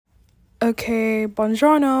Okay,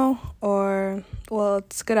 buongiorno, or, well,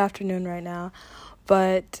 it's good afternoon right now,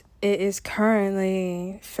 but it is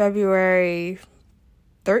currently February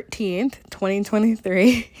 13th,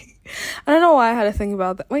 2023. I don't know why I had to think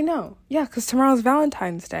about that. Wait, no. Yeah, because tomorrow's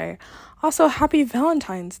Valentine's Day. Also, happy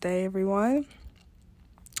Valentine's Day, everyone.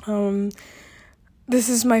 This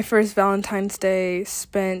is my first Valentine's Day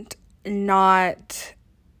spent not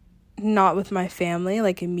with my family,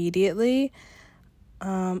 like, immediately.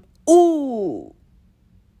 Ooh,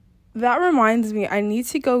 that reminds me, I need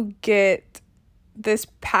to go get this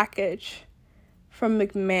package from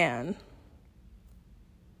McMahon.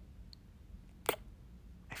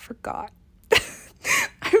 I forgot.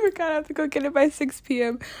 I have to go get it by 6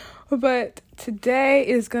 p.m. But today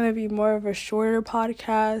is going to be more of a shorter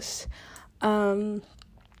podcast. And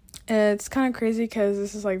it's kind of crazy because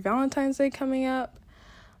this is like Valentine's Day coming up.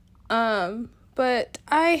 But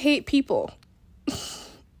I hate people.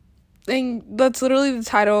 And that's literally the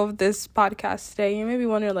title of this podcast today. You may be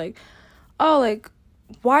wondering,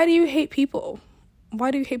 why do you hate people? Why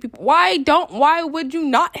do you hate people? Why would you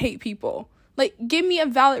not hate people? Like, give me a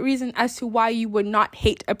valid reason as to why you would not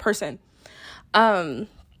hate a person. I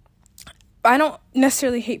don't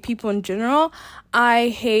necessarily hate people in general. I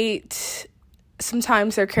hate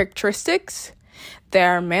sometimes their characteristics,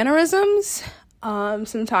 their mannerisms.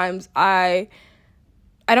 Sometimes I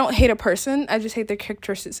don't hate a person. I just hate their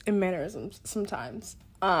characteristics and mannerisms sometimes.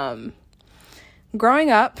 Growing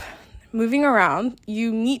up, moving around,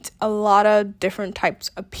 you meet a lot of different types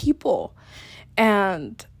of people.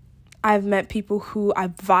 And I've met people who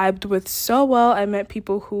I've vibed with so well. I met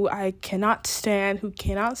people who I cannot stand, who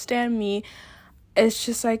cannot stand me. It's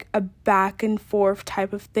just like a back and forth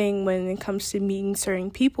type of thing when it comes to meeting certain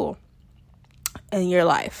people in your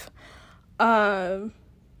life.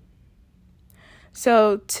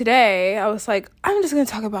 So today I was like, I'm just going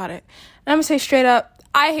to talk about it. And I'm going to say straight up,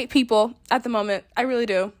 I hate people at the moment. I really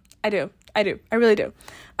do. I really do.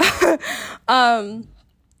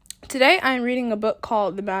 Today I'm reading a book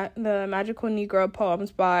called The Magical Negro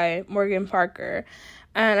Poems by Morgan Parker.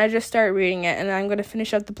 And I just started reading it, and I'm going to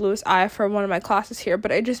finish up The Bluest Eye for one of my classes here.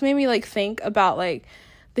 But it just made me think about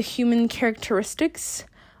the human characteristics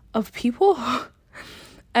of people.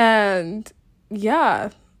 And yeah,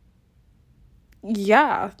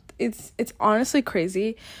 it's honestly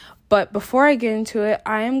crazy. But before I get into it,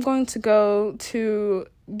 I am going to go to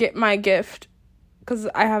get my gift, because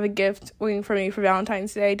I have a gift waiting for me for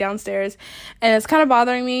Valentine's Day downstairs, and it's kind of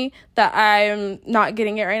bothering me that I'm not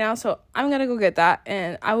getting it right now, so I'm gonna go get that,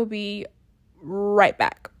 and I will be right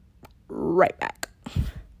back.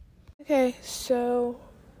 Okay, so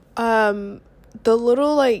the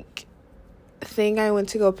little thing I went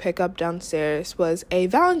to go pick up downstairs was a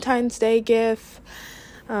Valentine's Day gift.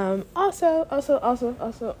 Also,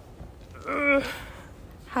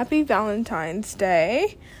 happy Valentine's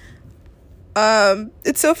Day.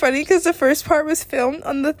 It's so funny because the first part was filmed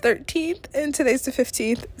on the 13th and today's the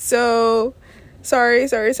 15th. So sorry.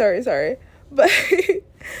 But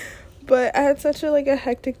I had such a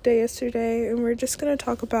hectic day yesterday, and we're just going to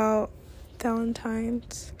talk about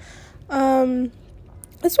Valentine's.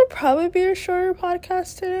 This will probably be a shorter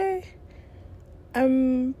podcast today.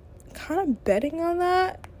 I'm kind of betting on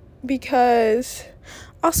that because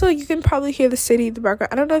also you can probably hear the city in the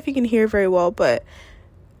background. I don't know if you can hear very well, but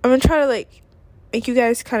I'm going to try to make you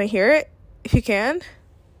guys kind of hear it if you can.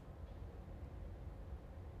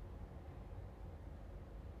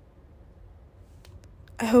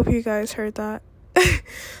 I hope you guys heard that.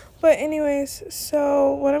 But anyways,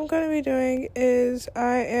 so what I'm going to be doing is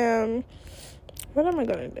what am I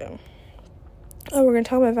going to do? Oh, we're going to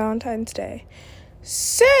talk about Valentine's Day.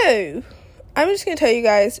 So, I'm just going to tell you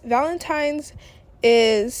guys, Valentine's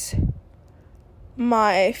is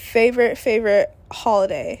my favorite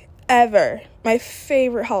holiday ever. My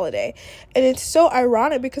favorite holiday. And it's so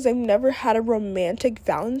ironic because I've never had a romantic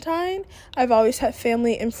Valentine. I've always had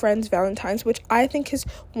family and friends Valentines, which I think is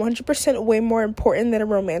 100% way more important than a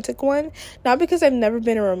romantic one. Not because I've never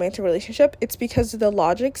been in a romantic relationship. It's because of the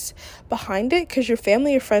logics behind it. Because your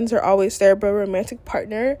family or friends are always there, but a romantic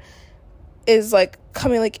partner is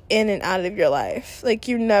coming in and out of your life.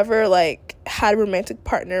 You never had a romantic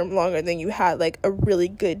partner longer than you had a really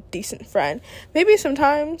good decent friend. Maybe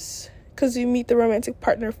sometimes because you meet the romantic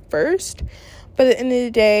partner first, but at the end of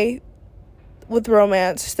the day, with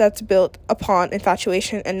romance, that's built upon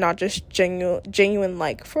infatuation and not just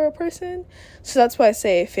genuine for a person. So that's why I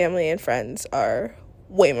say family and friends are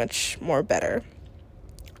way much more better.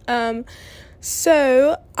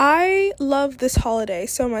 So I love this holiday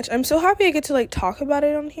so much. I'm so happy I get to talk about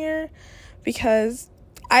it on here because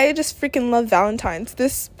I just freaking love Valentine's.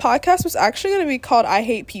 This podcast was actually going to be called I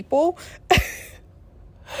Hate People,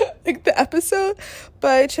 like the episode,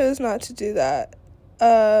 but I chose not to do that.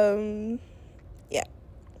 Yeah.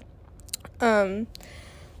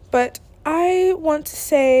 But I want to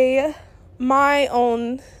say my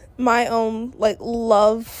own like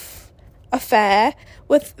love affair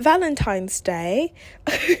with Valentine's Day.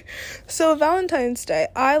 So Valentine's Day,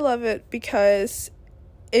 I love it because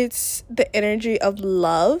it's the energy of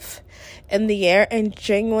love in the air and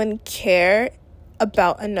genuine care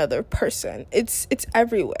about another person. It's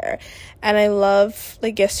everywhere. And I love,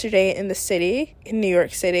 like, yesterday in the city, in New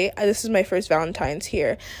York City, this is my first Valentine's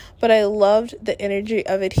here, but I loved the energy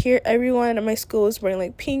of it here. Everyone at my school was wearing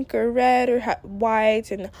like pink or red or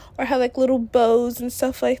white, and or had like little bows and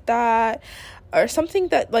stuff like that, or something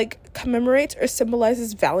that like commemorates or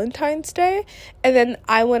symbolizes Valentine's Day. And then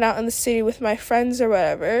I went out in the city with my friends or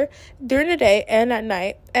whatever during the day and at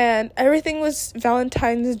night, and everything was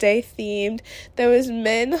Valentine's Day themed. There was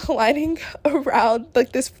men lining around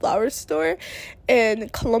like this flower store in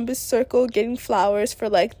Columbus Circle getting flowers for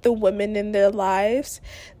like the women in their lives.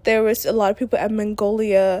 There was a lot of people at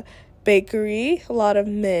Mongolia Bakery, a lot of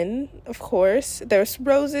men, of course. There was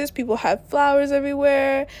roses, people had flowers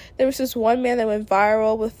everywhere. There was this one man that went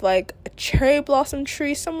viral with like a cherry blossom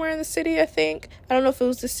tree somewhere in the city, I think. I don't know if it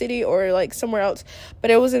was the city or like somewhere else, but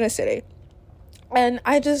it was in a city. And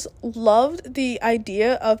I just loved the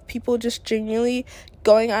idea of people just genuinely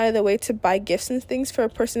going out of their way to buy gifts and things for a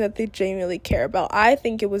person that they genuinely care about. I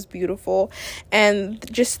think it was beautiful.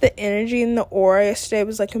 And just the energy and the aura yesterday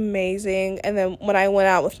was like amazing. And then when I went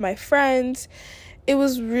out with my friends, it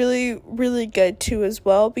was really, really good too as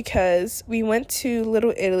well, because we went to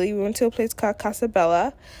Little Italy. We went to a place called Casa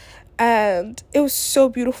Bella, and it was so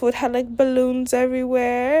beautiful. It had like balloons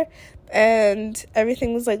everywhere, and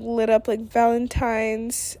everything was like lit up like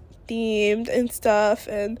Valentine's themed and stuff.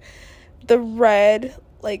 And the red,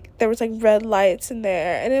 like there was like red lights in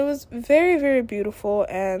there, and it was very, very beautiful.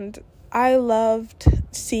 And I loved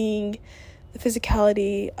seeing the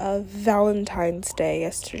physicality of Valentine's Day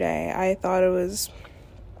yesterday. I thought it was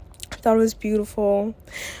beautiful.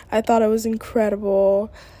 I thought it was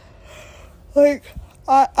incredible. Like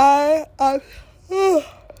I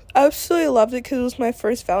absolutely loved it because it was my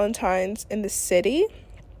first Valentine's in the city.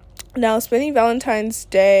 Now, spending Valentine's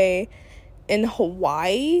Day in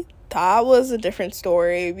Hawaii, that was a different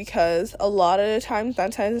story, because a lot of the times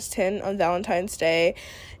 9 times 10 on Valentine's Day,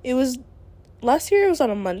 it was last year, it was on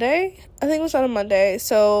a Monday. I think it was on a Monday.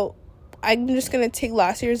 So I'm just gonna take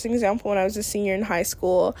last year as an example. When I was a senior in high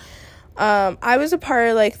school, I was a part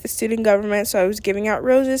of like the student government, so I was giving out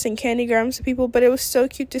roses and candy grams to people. But it was so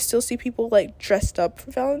cute to still see people like dressed up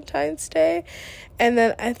for Valentine's Day. And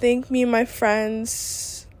then I think me and my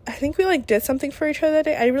friends, I think we like did something for each other that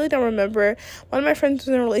day. I really don't remember. One of my friends was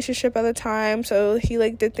in a relationship at the time, so he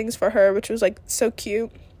like did things for her, which was like so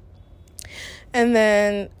cute. And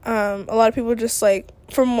then a lot of people just like,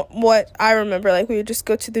 from what I remember, like we would just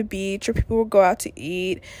go to the beach, or people would go out to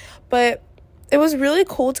eat. But it was really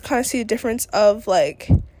cool to kind of see the difference of like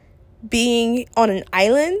being on an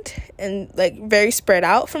island and like very spread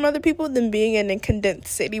out from other people than being in a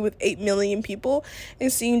condensed city with 8 million people,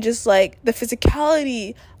 and seeing just like the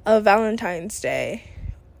physicality of Valentine's Day.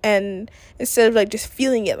 And instead of like just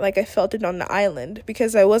feeling it like I felt it on the island,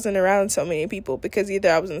 because I wasn't around so many people, because either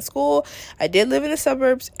I was in school, I did live in the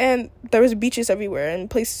suburbs, and there was beaches everywhere and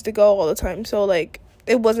places to go all the time. So like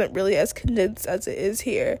it wasn't really as condensed as it is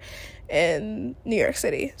here in New York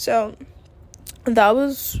City. So that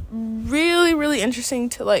was really, really interesting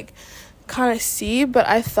to like kind of see. But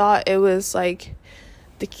I thought it was like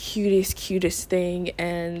the cutest thing,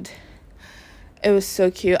 and it was so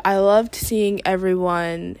cute. I loved seeing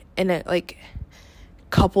everyone in it like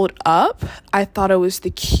coupled up. I thought it was the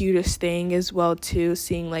cutest thing as well too,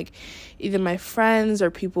 seeing like either my friends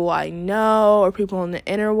or people I know or people on the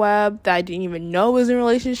interweb that I didn't even know was in a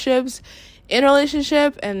relationship,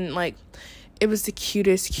 and like it was the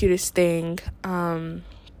cutest thing. And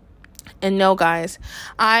no, guys,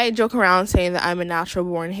 I joke around saying that I'm a natural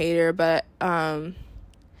born hater, but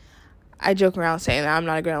I joke around saying that. I'm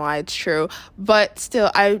not gonna lie, it's true. But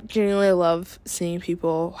still, I genuinely love seeing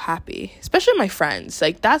people happy, especially my friends.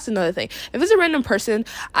 Like, that's another thing. If it's a random person,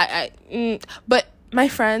 but my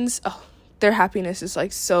friends, oh, their happiness is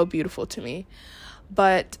like so beautiful to me.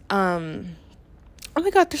 But oh my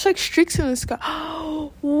god, there's like streaks in the sky.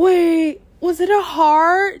 Oh, wait, was it a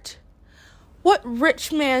heart? What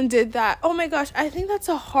rich man did that? Oh my gosh, I think that's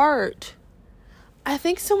a heart. I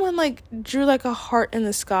think someone like drew like a heart in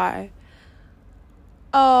the sky.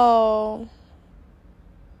 Oh,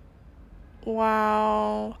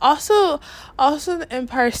 Wow. Also the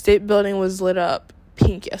Empire State Building was lit up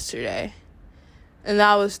pink yesterday. And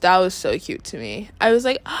that was so cute to me. I was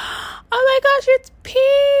like, "Oh my gosh, it's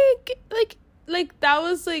pink." Like that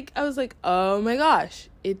was like, I was like, "Oh my gosh,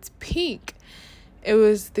 it's pink." It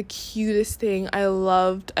was the cutest thing. I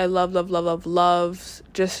love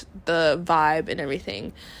just the vibe and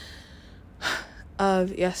everything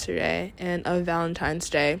of yesterday and of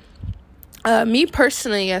Valentine's Day. Me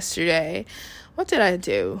personally, yesterday, what did I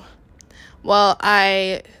do? Well,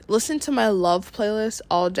 I listened to my love playlist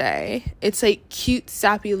all day. It's like cute,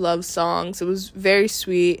 sappy love songs. It was very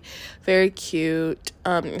sweet, very cute.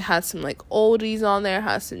 It had some like oldies on there,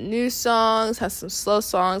 has some new songs, has some slow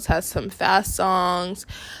songs, has some fast songs.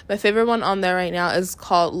 My favorite one on there right now is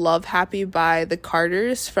called Love Happy by the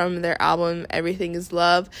Carters from their album Everything Is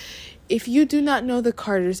Love. If you do not know the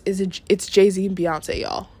Carters, it's Jay-Z and Beyonce,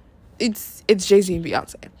 y'all. It's Jay-Z and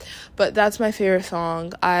Beyonce. But that's my favorite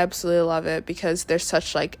song. I absolutely love it because they're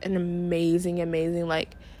such like an amazing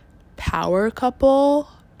like power couple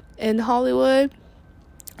in Hollywood.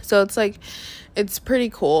 So it's like, it's pretty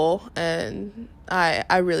cool, and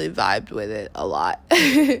I really vibed with it a lot.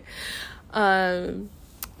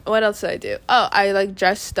 What else did I do? Oh, I like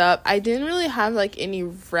dressed up. I didn't really have like any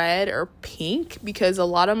red or pink because a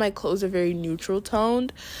lot of my clothes are very neutral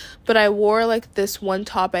toned, but I wore like this one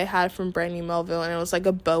top I had from Brandy Melville, and it was like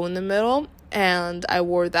a bow in the middle, and I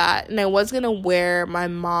wore that. And I was gonna wear my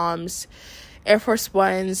mom's Air Force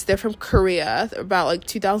Ones. They're from Korea. They're about like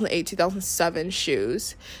 2008 2007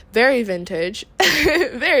 shoes, very vintage.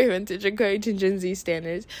 Very vintage according to Gen Z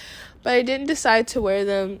standards. But I didn't decide to wear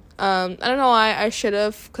them. I don't know why. I should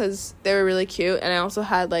have, because they were really cute. And I also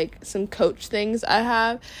had, like, some Coach things I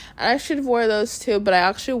have. And I should have wore those, too. But I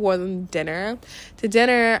actually wore them to dinner. To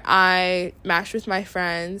dinner, I matched with my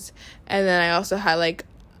friends. And then I also had, like,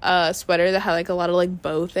 a sweater that had, like, a lot of, like,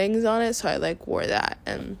 bow things on it. So I, like, wore that.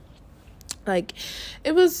 And, like,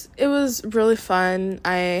 it was really fun.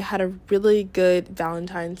 I had a really good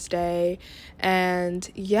Valentine's Day. And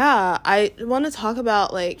yeah, I want to talk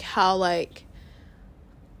about like how like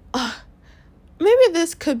maybe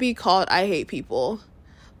this could be called I Hate People,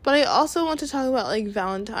 but I also want to talk about like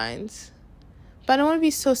Valentine's, but I don't want to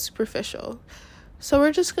be so superficial, so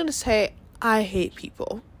we're just gonna say I hate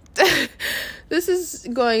people. This is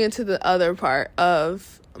going into the other part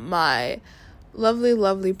of my lovely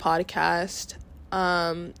podcast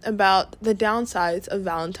about the downsides of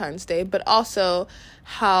Valentine's Day, but also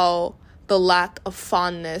how the lack of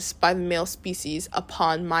fondness by the male species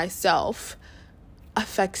upon myself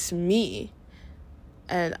affects me.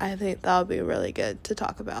 And I think that would be really good to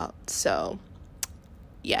talk about. So,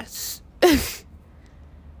 yes.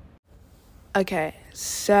 Okay,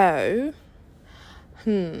 so,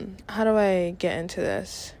 how do I get into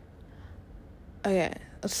this? Okay,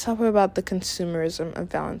 let's talk about the consumerism of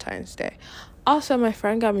Valentine's Day. Also, my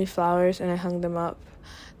friend got me flowers and I hung them up.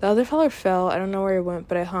 The other flower fell. I don't know where it went,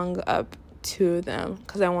 but I hung up 2 of them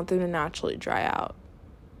because I want them to naturally dry out,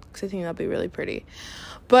 because I think that'll be really pretty.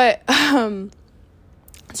 But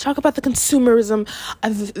let's talk about the consumerism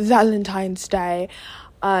of Valentine's Day.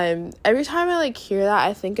 Every time I like hear that,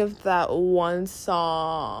 I think of that one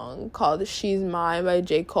song called She's Mine by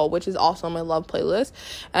J. Cole, which is also on my love playlist,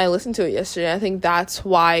 and I listened to it yesterday. I think that's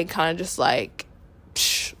why it kind of just like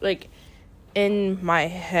in my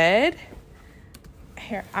head.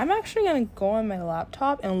 Here, I'm actually gonna go on my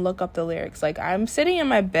laptop and look up the lyrics. Like, I'm sitting in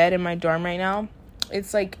my bed in my dorm right now.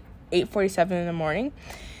 It's like 8:47 in the morning,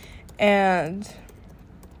 and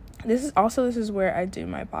this is where I do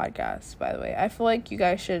my podcast, by the way. I feel like you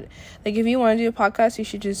guys should, like, if you want to do a podcast, you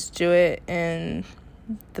should just do it in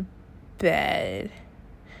the bed.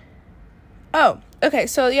 Oh, okay,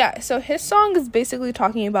 so yeah, so his song is basically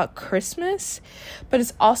talking about Christmas, but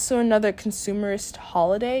it's also another consumerist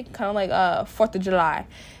holiday, kind of like 4th of July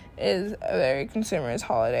is a very consumerist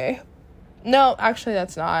holiday. No, actually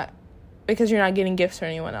that's not, because you're not getting gifts for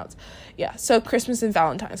anyone else. Yeah, so Christmas and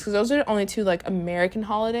Valentine's, because those are the only 2 like American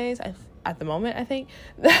holidays at the moment, I think,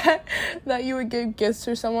 that you would give gifts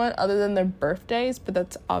for someone other than their birthdays. But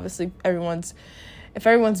that's obviously if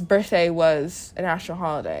everyone's birthday was a national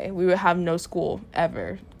holiday, we would have no school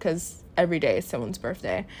ever, because every day is someone's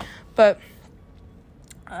birthday. But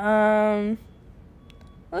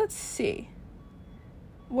let's see,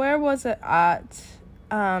 where was it at?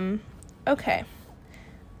 Okay,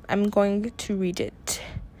 I'm going to read it.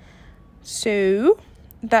 So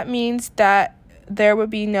that means that there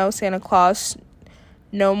would be no Santa Claus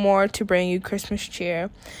no more to bring you Christmas cheer,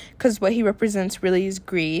 because what he represents really is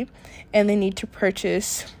greed, and they need to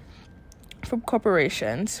purchase from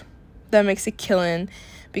corporations that makes a killing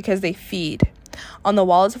because they feed. On the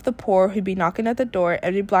wallets of the poor who'd be knocking at the door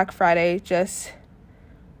every Black Friday just,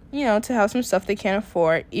 to have some stuff they can't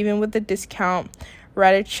afford. Even with the discount,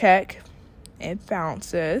 write a check, it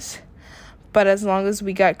bounces. But as long as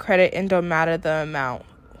we got credit, it don't matter the amount.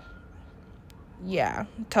 Yeah,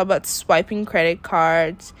 talk about swiping credit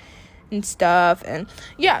cards and stuff. And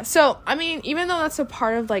yeah, so I mean, even though that's a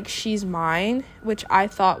part of like She's Mine, which I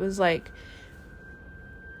thought was like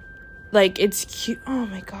it's cute. Oh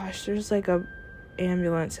my gosh, there's like a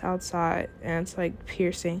ambulance outside and it's like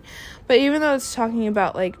piercing. But even though it's talking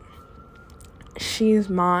about like She's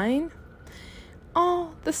Mine,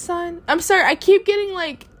 oh, the sun. I'm sorry, I keep getting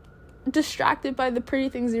like distracted by the pretty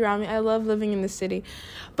things around me. I love living in the city.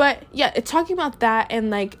 But yeah, it's talking about that and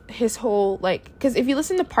like his whole like, because if you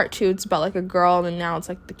listen to part 2, it's about like a girl and now it's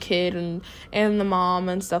like the kid and the mom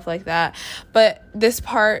and stuff like that. But this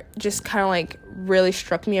part just kind of like really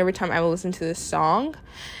struck me every time I would listen to this song.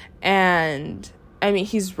 And I mean,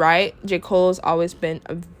 he's right. J. Cole has always been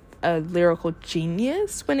a lyrical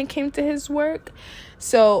genius when it came to his work.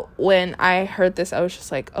 So when I heard this, I was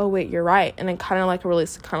just like, oh wait, you're right. And it kind of like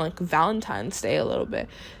released kind of like Valentine's Day a little bit.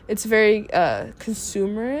 It's very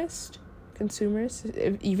consumerist,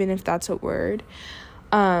 even if that's a word,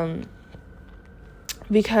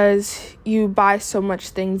 because you buy so much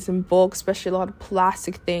things in bulk, especially a lot of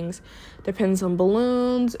plastic things. Depends on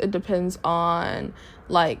balloons. It depends on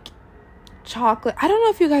like chocolate. I don't know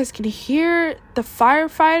if you guys can hear the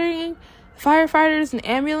firefighters and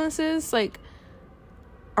ambulances like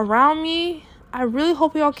around me. I really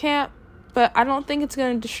hope y'all can't, but I don't think it's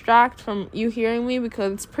gonna distract from you hearing me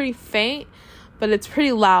because it's pretty faint, but it's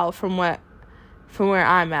pretty loud from where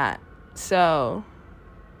I'm at. So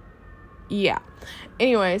yeah,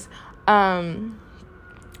 anyways, what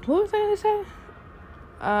was I gonna say?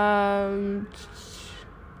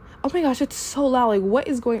 Oh my gosh, it's so loud. Like, what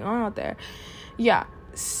is going on out there? Yeah,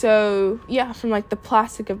 so yeah, from like the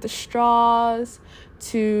plastic of the straws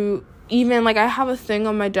to even like I have a thing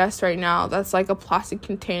on my desk right now that's like a plastic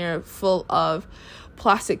container full of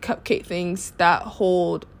plastic cupcake things that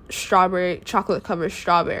hold chocolate covered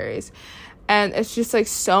strawberries. And it's just like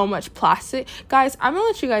so much plastic. Guys, I'm gonna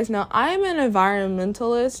let you guys know I'm an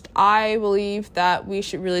environmentalist. I believe that we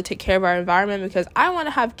should really take care of our environment because I want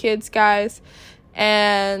to have kids, guys,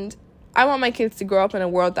 and I want my kids to grow up in a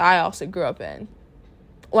world that I also grew up in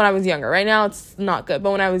when I was younger. Right now it's not good,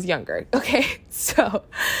 but when I was younger, okay? So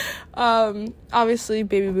obviously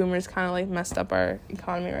baby boomers kind of like messed up our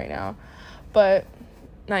economy right now, but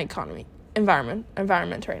not economy,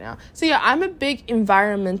 environment right now. So yeah, I'm a big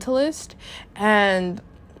environmentalist, and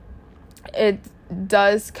it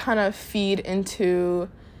does kind of feed into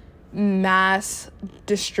mass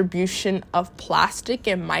distribution of plastic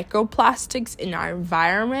and microplastics in our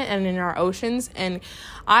environment and in our oceans. And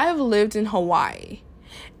I have lived in Hawaii,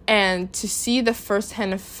 and to see the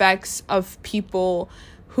firsthand effects of people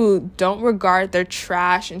who don't regard their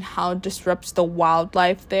trash and how it disrupts the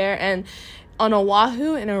wildlife there. And on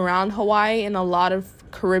Oahu and around Hawaii and a lot of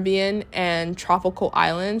Caribbean and tropical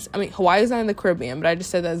islands, I mean, Hawaii is not in the Caribbean, but I just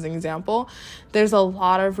said that as an example, there's a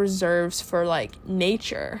lot of reserves for like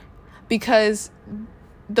nature, because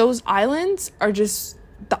those islands are just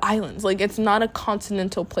the islands. Like, it's not a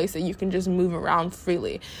continental place that you can just move around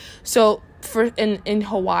freely. So in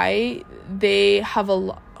Hawaii, they have a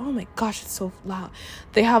lot. Oh my gosh, it's so loud.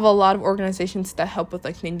 They have a lot of organizations that help with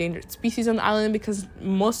like the endangered species on the island, because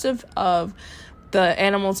most of the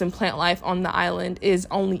animals and plant life on the island is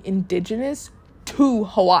only indigenous to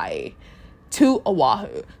Hawaii, to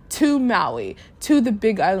Oahu, to Maui, to the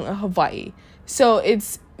big island of Hawaii. So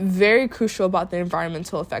it's very crucial about the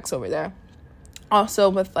environmental effects over there. Also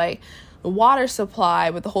with like the water supply,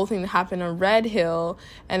 with the whole thing that happened on Red Hill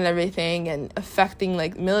and everything, and affecting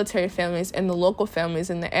like military families and the local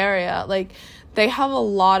families in the area. Like, they have a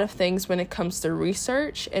lot of things when it comes to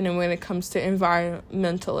research and when it comes to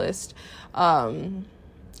environmentalist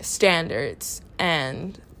standards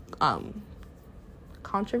and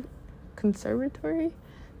conservatism,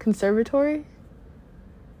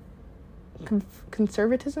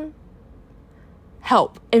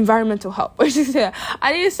 environmental help.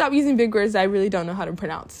 I need to stop using big words that I really don't know how to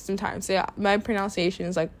pronounce sometimes. So yeah, my pronunciation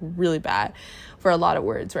is like really bad for a lot of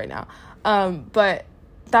words right now. But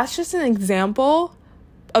that's just an example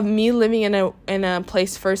of me living in a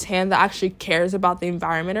place firsthand that actually cares about the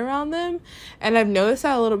environment around them. And I've noticed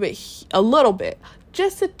that a little bit,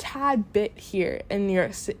 just a tad bit here in New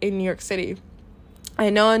York City. I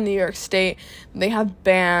know in New York State, they have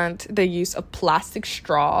banned the use of plastic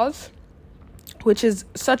straws which is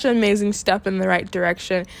such an amazing step in the right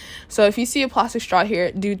direction. So if you see a plastic straw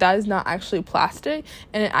here, dude, that is not actually plastic,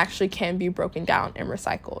 and it actually can be broken down and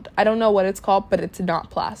recycled. I don't know what it's called, but it's not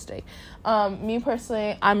plastic. Me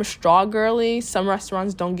personally, I'm a straw girly. Some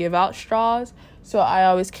restaurants don't give out straws, so I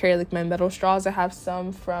always carry like my metal straws. I have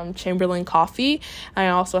some from Chamberlain Coffee, and I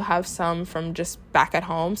also have some from just back at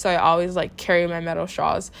home, so I always like carry my metal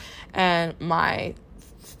straws and my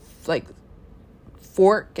like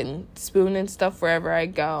fork and spoon and stuff wherever I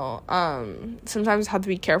go. Sometimes I have to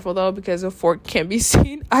be careful though, because a fork can be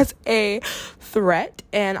seen as a threat,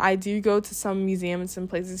 and I do go to some museums and some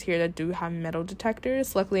places here that do have metal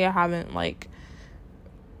detectors. Luckily I haven't like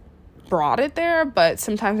brought it there, but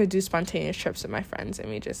sometimes I do spontaneous trips with my friends and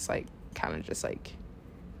we just like kind of just like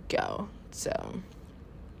go. So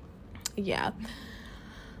yeah.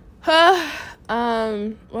 What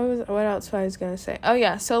else was I gonna say? Oh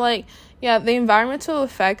yeah, so like the environmental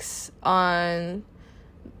effects on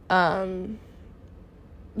the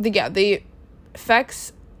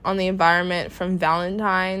effects on the environment from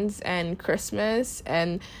Valentine's and Christmas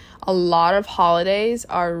and a lot of holidays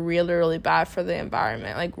are really, really bad for the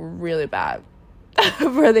environment, like really bad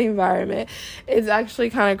for the environment. It's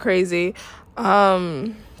actually kind of crazy.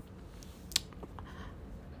 And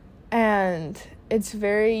it's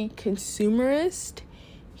very consumerist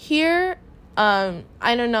here. I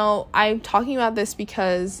don't know. I'm talking about this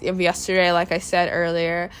because of yesterday, like I said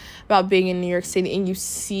earlier, about being in New York City, and you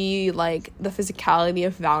see like the physicality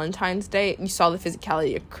of Valentine's Day. You saw the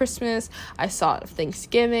physicality of Christmas. I saw it of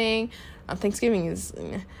Thanksgiving. Thanksgiving is,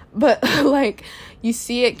 but like you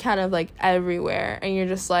see it kind of like everywhere, and you're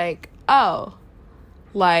just like, oh,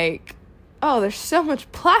 there's so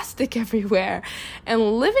much plastic everywhere.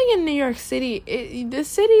 And living in New York City, this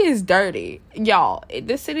city is dirty. Y'all,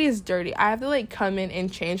 this city is dirty. I have to, like, come in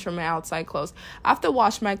and change from my outside clothes. I have to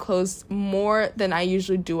wash my clothes more than I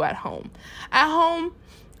usually do at home. At home,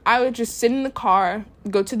 I would just sit in the car,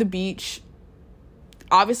 go to the beach.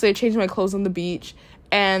 Obviously, I change my clothes on the beach.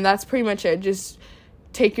 And that's pretty much it. Just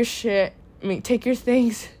take your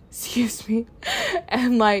things, excuse me,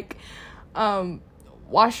 and, like,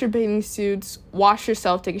 wash your bathing suits, wash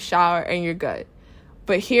yourself, take a shower, and you're good.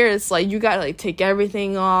 But here it's like you gotta like take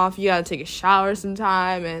everything off, you gotta take a shower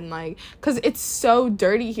sometime, and like, cause it's so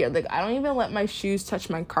dirty here. Like I don't even let my shoes touch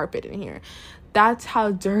my carpet in here. That's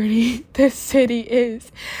how dirty this city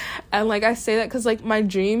is. And like I say that because like my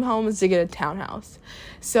dream home is to get a townhouse.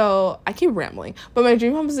 So I keep rambling, but my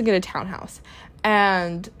dream home is to get a townhouse,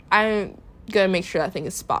 and I'm gonna make sure that thing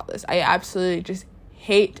is spotless. I absolutely just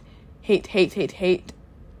hate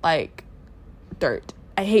like dirt.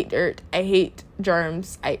 I hate dirt. I hate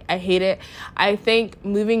germs. I hate it. I think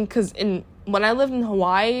moving, because when I lived in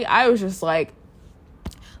Hawaii, I was just like,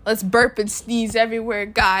 let's burp and sneeze everywhere,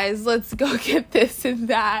 guys. Let's go get this and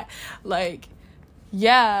that. Like,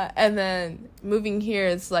 yeah. And then moving here,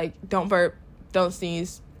 it's like, don't burp, don't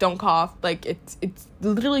sneeze, don't cough. Like, it's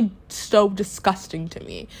literally so disgusting to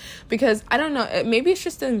me, because I don't know, maybe it's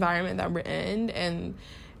just the environment that we're in, and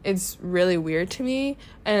it's really weird to me.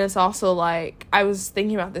 And it's also like, I was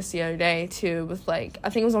thinking about this the other day too, with like, I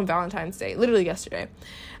think it was on Valentine's Day, literally yesterday,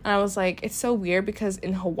 and I was like, it's so weird because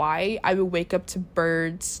in Hawaii I would wake up to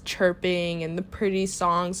birds chirping and the pretty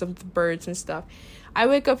songs of the birds and stuff. I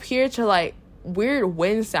wake up here to like weird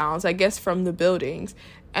wind sounds, I guess, from the buildings,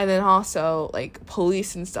 and then also like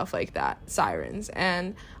police and stuff like that, sirens,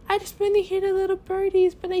 and I just really hear the little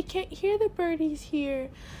birdies, but I can't hear the birdies here.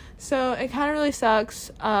 So it kind of really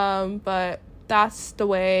sucks, but that's the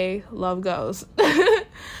way love goes.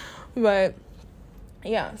 But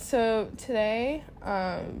yeah, so today,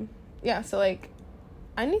 so like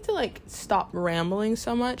I need to like stop rambling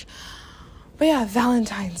so much. But yeah,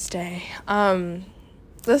 Valentine's Day.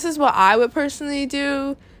 This is what I would personally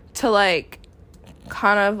do to like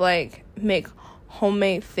kind of like make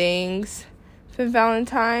homemade things for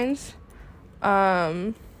Valentine's.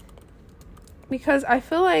 Because I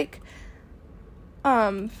feel like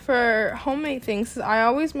for homemade things, I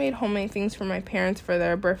always made homemade things for my parents for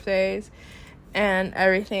their birthdays and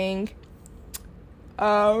everything.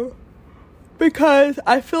 Because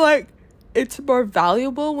I feel like it's more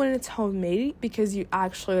valuable when it's homemade, because you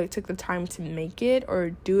actually like took the time to make it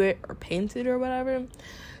or do it or paint it or whatever.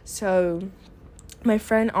 So my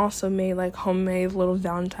friend also made like homemade little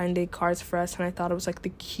Valentine's Day cards for us, and I thought it was like the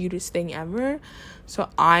cutest thing ever. So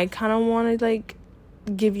I kind of wanted like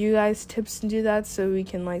give you guys tips to do that, so we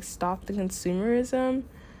can like stop the consumerism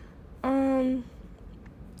in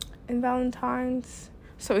Valentine's.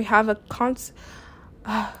 So we have a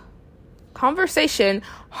conversation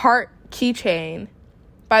heart keychain.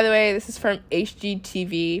 By the way, this is from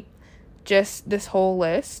HGTV. just this whole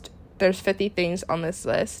list. There's 50 things on this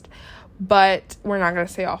list, but we're not going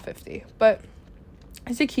to say all 50. But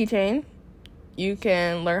it's a keychain. You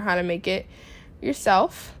can learn how to make it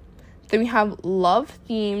yourself. Then we have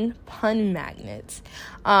love-themed pun magnets.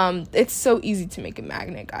 It's so easy to make a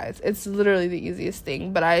magnet, guys. It's literally the easiest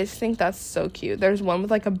thing, but I just think that's so cute. There's one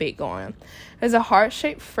with, like, a bagel on it. There's a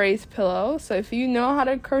heart-shaped phrase pillow. So if you know how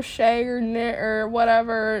to crochet or knit or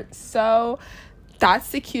whatever, so that's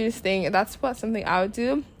the cutest thing. That's something I would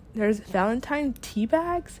do. There's Valentine tea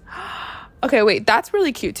bags. Okay, wait, that's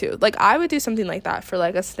really cute too. Like, I would do something like that for,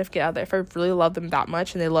 like, a significant other. If I really love them that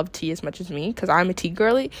much and they love tea as much as me, because I'm a tea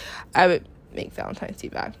girly, I would make Valentine's tea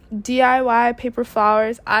bag. DIY paper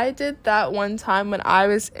flowers. I did that one time when I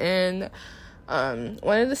was in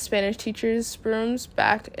one of the Spanish teachers' rooms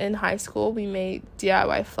back in high school. We made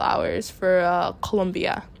DIY flowers for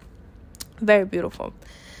Colombia. Very beautiful.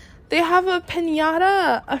 They have a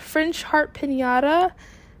piñata, a French heart piñata.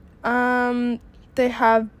 They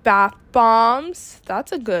have bath bombs.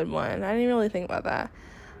 That's a good one. I didn't really think about that.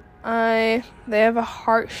 They have a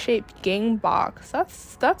heart-shaped gang box.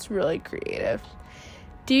 That's really creative.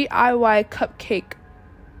 DIY cupcake.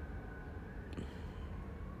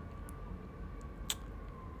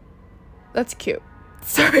 That's cute.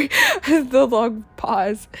 Sorry, the long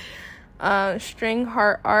pause. String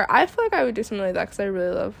heart art. I feel like I would do something like that because I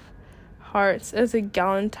really love hearts. There's a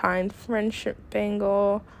galentine friendship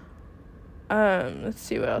bangle. Let's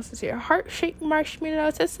see what else is here. Heart-shaped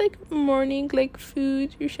marshmallows. That's like morning, like,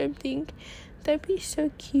 food or something. That'd be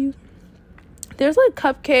so cute. There's, like,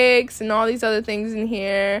 cupcakes and all these other things in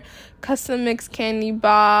here. Custom mixed candy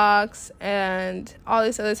box and all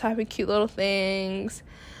these other type of cute little things.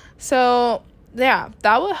 So, yeah,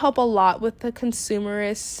 that would help a lot with the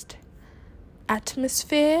consumerist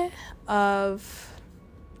atmosphere of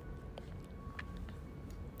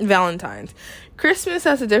Valentine's. Christmas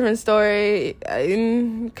has a different story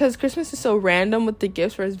because Christmas is so random with the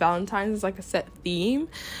gifts, whereas Valentine's is like a set theme.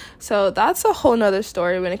 So that's a whole nother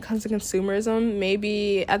story when it comes to consumerism.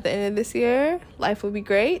 Maybe at the end of this year, life will be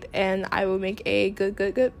great and I will make a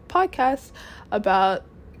good podcast about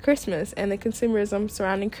Christmas and the consumerism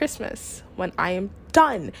surrounding Christmas when I am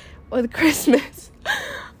done with Christmas.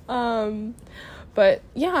 But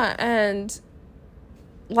yeah, and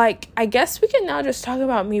like, I guess we can now just talk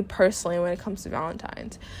about me personally when it comes to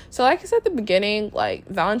Valentine's. So, like I said at the beginning, like,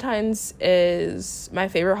 Valentine's is my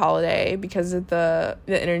favorite holiday because of the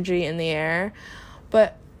energy in the air.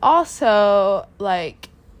 But also, like,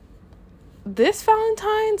 this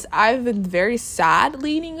Valentine's, I've been very sad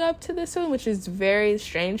leading up to this one, which is very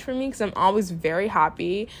strange for me because I'm always very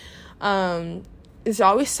happy. There's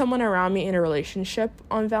always someone around me in a relationship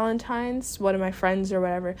on Valentine's, one of my friends or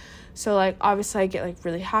whatever. So, like, obviously I get, like,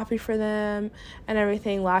 really happy for them and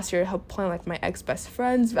everything. Last year I helped plan, like, my ex-best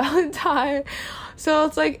friend's Valentine. So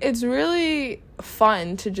it's, like, it's really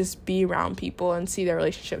fun to just be around people and see their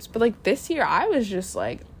relationships. But, like, this year I was just,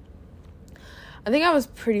 like, I think I was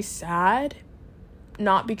pretty sad.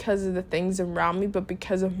 Not because of the things around me, but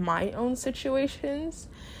because of my own situations.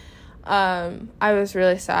 I was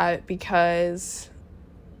really sad because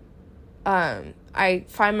I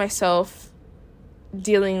find myself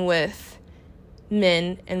dealing with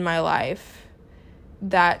men in my life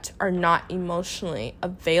that are not emotionally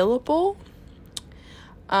available.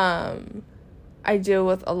 I deal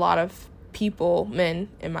with a lot of people, men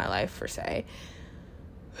in my life per se,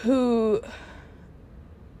 who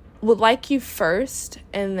would like you first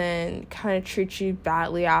and then kind of treat you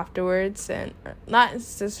badly afterwards, and not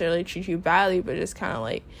necessarily treat you badly, but just kind of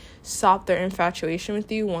like stop their infatuation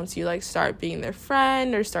with you once you like start being their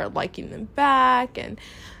friend or start liking them back and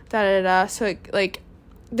da-da-da. So like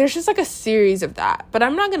there's just like a series of that, but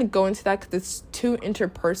I'm not going to go into that because it's too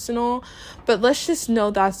interpersonal, but let's just know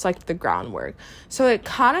that's like the groundwork. So it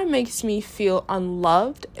kind of makes me feel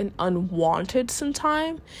unloved and unwanted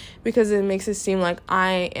sometimes because it makes it seem like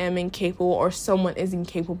I am incapable or someone is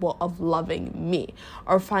incapable of loving me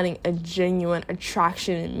or finding a genuine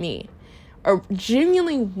attraction in me or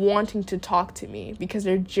genuinely wanting to talk to me because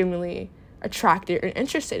they're genuinely attracted or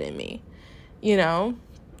interested in me, you know?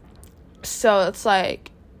 So it's like,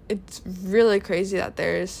 it's really crazy that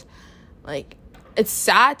there's, like, it's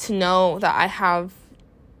sad to know that I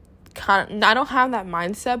don't have that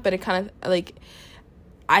mindset, but it kind of, like,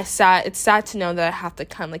 it's sad to know that I have to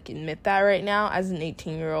kind of, like, admit that right now as an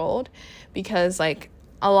 18-year-old, because, like,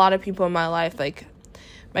 a lot of people in my life, like,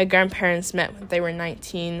 my grandparents met when they were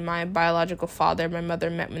 19, my biological father, my mother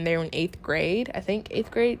met when they were in 8th grade, I think,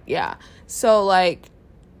 8th grade, yeah, so, like,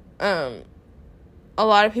 a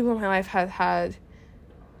lot of people in my life have had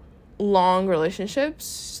long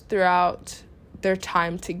relationships throughout their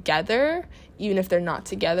time together, even if they're not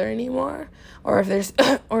together anymore, or if there's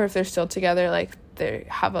or if they're still together, like they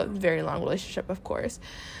have a very long relationship, of course.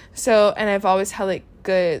 So, and I've always had like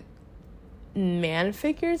good man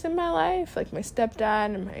figures in my life, like my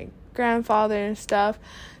stepdad and my grandfather and stuff.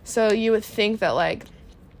 So you would think that like,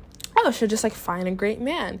 oh, I should just like find a great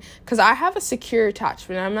man, because I have a secure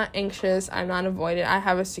attachment. I'm not anxious, I'm not avoidant. I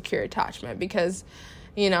have a secure attachment because,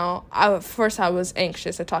 you know, first I was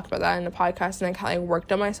anxious. I talked about that in the podcast, and I kind of like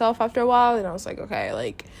worked on myself after a while, and I was like,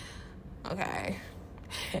 okay,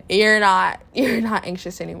 you're not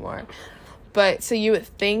anxious anymore. But so you would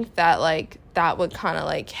think that like that would kind of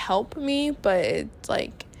like help me, but it's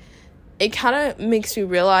like it kind of makes me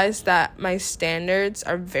realize that my standards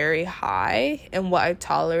are very high and what I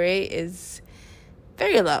tolerate is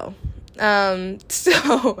very low.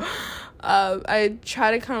 So I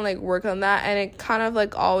try to kind of like work on that, and it kind of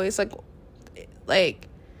like always like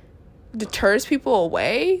deters people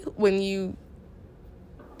away when you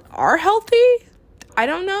are healthy. I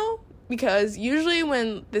don't know, because usually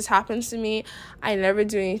when this happens to me, I never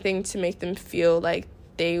do anything to make them feel like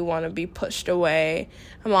they want to be pushed away.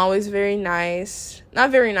 I'm always very nice.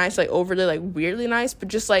 Not very nice, like overly, like weirdly nice, but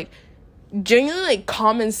just like genuinely like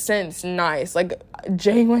common sense nice, like a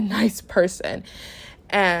genuine nice person.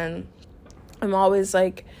 And I'm always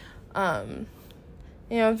like,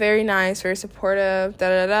 you know, very nice, very supportive,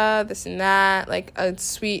 this and that, like a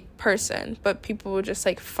sweet person. But people will just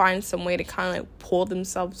like find some way to kind of like pull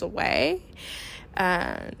themselves away.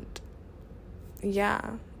 And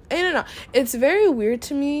yeah, I don't know. It's very weird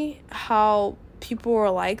to me how people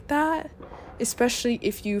are like that, especially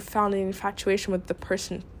if you found an infatuation with the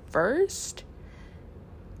person first.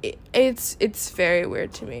 It's very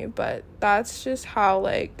weird to me, but that's just how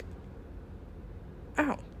like,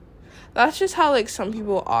 that's just how like some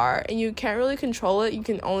people are, and you can't really control it. You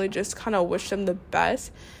can only just kind of wish them the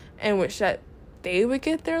best and wish that they would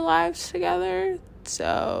get their lives together.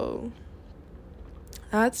 So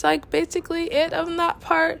that's like basically it on that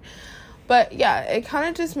part. But yeah, it kind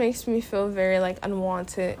of just makes me feel very like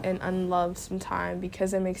unwanted and unloved sometimes,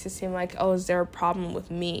 because it makes it seem like, oh, is there a problem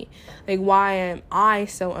with me? Like, why am I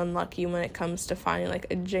so unlucky when it comes to finding like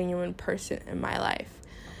a genuine person in my life?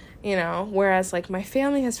 You know, whereas like my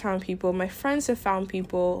family has found people, my friends have found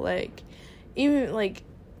people, like even like,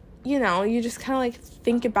 you know, you just kind of like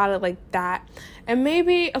think about it like that. And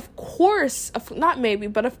maybe, of course, not maybe,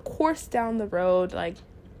 but of course down the road, like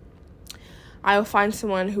I will find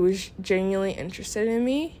someone who is genuinely interested in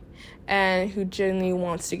me and who genuinely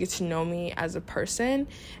wants to get to know me as a person,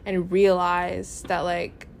 and realize that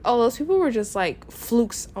like, oh, those people were just like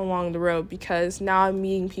flukes along the road, because now I'm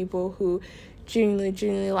meeting people who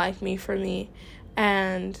genuinely like me for me,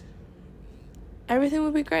 and everything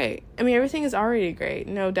would be great. I mean, everything is already great,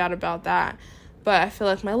 no doubt about that, but I feel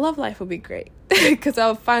like my love life would be great because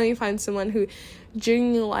I'll finally find someone who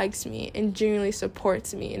genuinely likes me and genuinely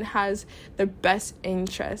supports me and has their best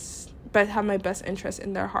interests, but have my best interests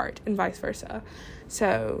in their heart, and vice versa.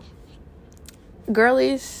 So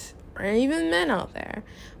girlies, or even men out there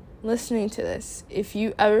listening to this, if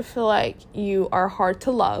you ever feel like you are hard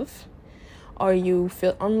to love, or you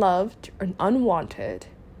feel unloved or unwanted,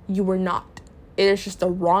 you are not. It is just the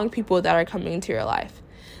wrong people that are coming into your life.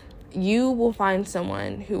 You will find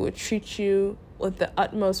someone who will treat you with the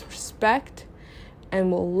utmost respect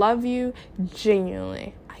and will love you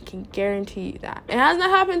genuinely. I can guarantee you that. It has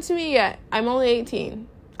not happened to me yet. I'm only 18.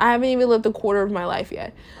 I haven't even lived a quarter of my life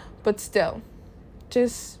yet. But still,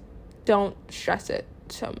 just don't stress it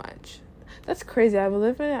so much. That's crazy. I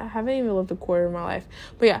haven't even lived a quarter of my life.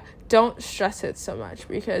 But yeah, don't stress it so much,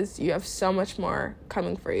 because you have so much more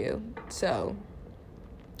coming for you. So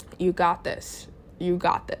you got this.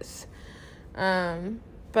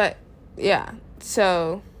 But yeah,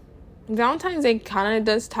 so Valentine's Day kind of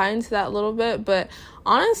does tie into that a little bit. But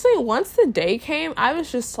honestly, once the day came, I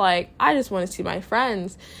was just like, I just want to see my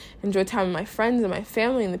friends, enjoy time with my friends and my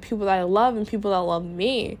family and the people that I love and people that love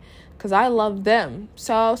me, because I love them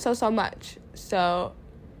so much. So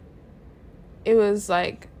it was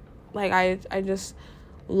like I just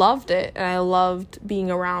loved it, and I loved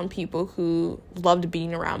being around people who loved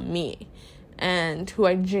being around me, and who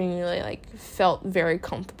I genuinely like felt very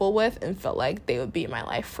comfortable with and felt like they would be in my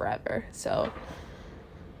life forever. So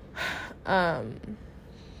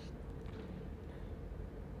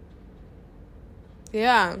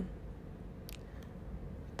yeah,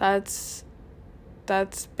 that's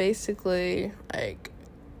basically like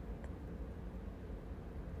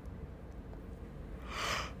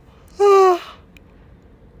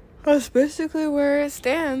that's basically where it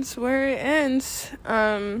stands, where it ends.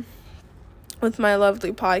 with my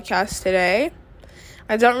lovely podcast today.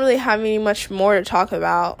 I don't really have any much more to talk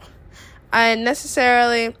about. I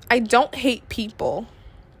don't hate people,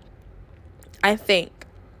 I think.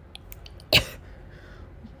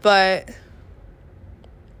 But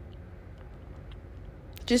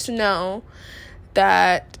just know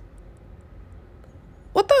that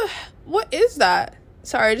what is that?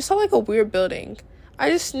 Sorry, I just saw like a weird building. I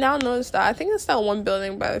just now noticed that. I think it's that one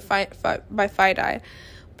building by FiDi.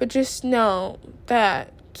 But just know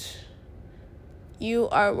that you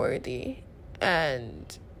are worthy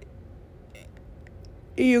and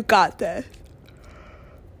you got this.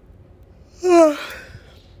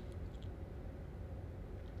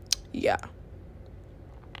 Yeah.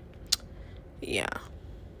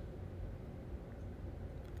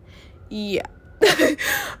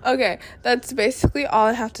 Okay, that's basically all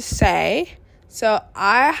I have to say. So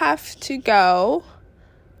I have to go.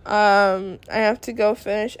 I have to go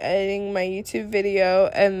finish editing my YouTube video,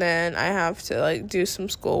 and then I have to like do some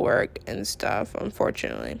schoolwork and stuff,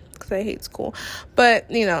 unfortunately, because I hate school. But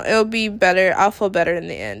it'll be better. I'll feel better in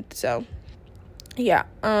the end. So yeah.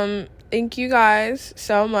 Thank you guys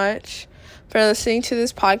so much for listening to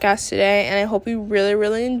this podcast today, and I hope you really,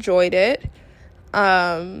 really enjoyed it.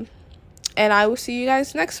 And I will see you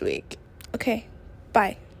guys next week. Okay,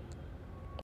 bye.